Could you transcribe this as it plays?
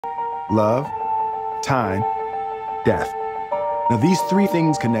love, time, death. Now, these three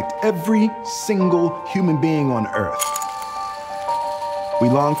things connect every single human being on Earth. We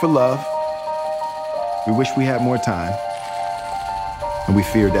long for love, we wish we had more time, and we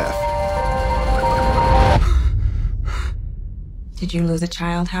fear death. Did you lose a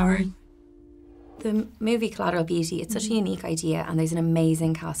child, Howard? The movie Collateral Beauty, it's such a unique idea and there's an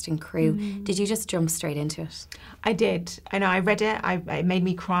amazing cast and crew. Did you just jump straight into it? I did. I know, I read it, it made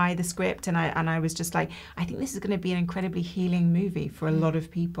me cry, the script, and I was just like, I think this is going to be an incredibly healing movie for a lot of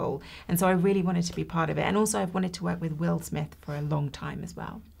people. And so I really wanted to be part of it. And also I've wanted to work with Will Smith for a long time as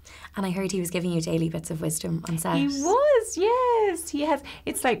well. And I heard he was giving you daily bits of wisdom on set. He was, yes. He has.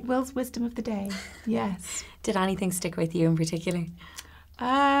 It's like Will's wisdom of the day, yes. Did anything stick with you in particular?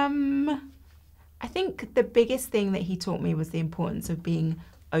 I think the biggest thing that he taught me was the importance of being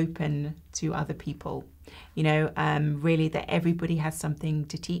open to other people. You know, really that everybody has something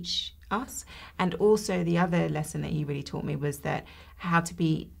to teach us. And also the other lesson that he really taught me was that how to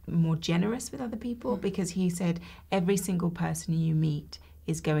be more generous with other people, because he said every single person you meet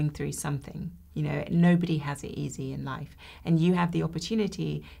is going through something. You know, nobody has it easy in life. And you have the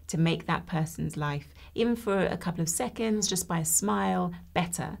opportunity to make that person's life, even for a couple of seconds, just by a smile,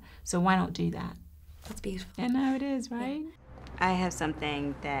 better. So why not do that? That's beautiful. I know it is, right? I have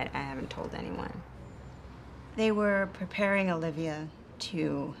something that I haven't told anyone. They were preparing Olivia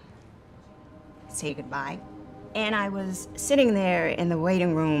to say goodbye. And I was sitting there in the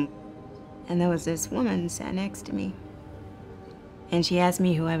waiting room, and there was this woman sat next to me. And she asked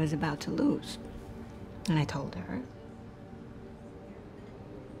me who I was about to lose. And I told her.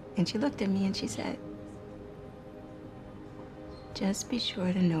 And she looked at me and she said, just be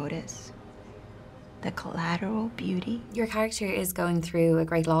sure to notice the collateral beauty. Your character is going through a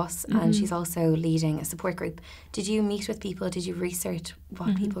great loss and she's also leading a support group. Did you meet with people? Did you research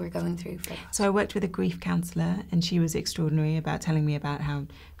what people were going through for that? So I worked with a grief counsellor and she was extraordinary about telling me about how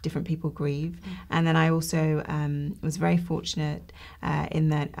different people grieve. And then I also was very fortunate in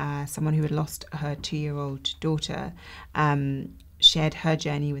that someone who had lost her 2-year-old daughter shared her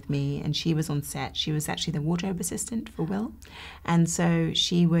journey with me, and she was on set. She was actually the wardrobe assistant for Will. And so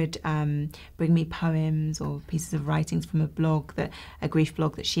she would bring me poems or pieces of writings from a grief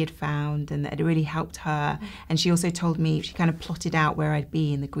blog that she had found, and that had really helped her. And she also told me, she kind of plotted out where I'd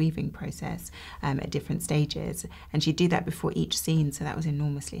be in the grieving process at different stages. And she'd do that before each scene, so that was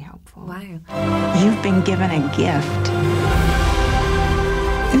enormously helpful. Wow. You've been given a gift.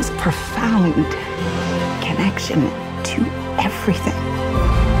 This profound connection to everything.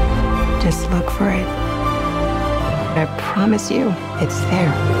 Just look for it. I promise you, it's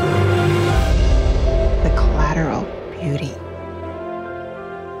there. The collateral beauty.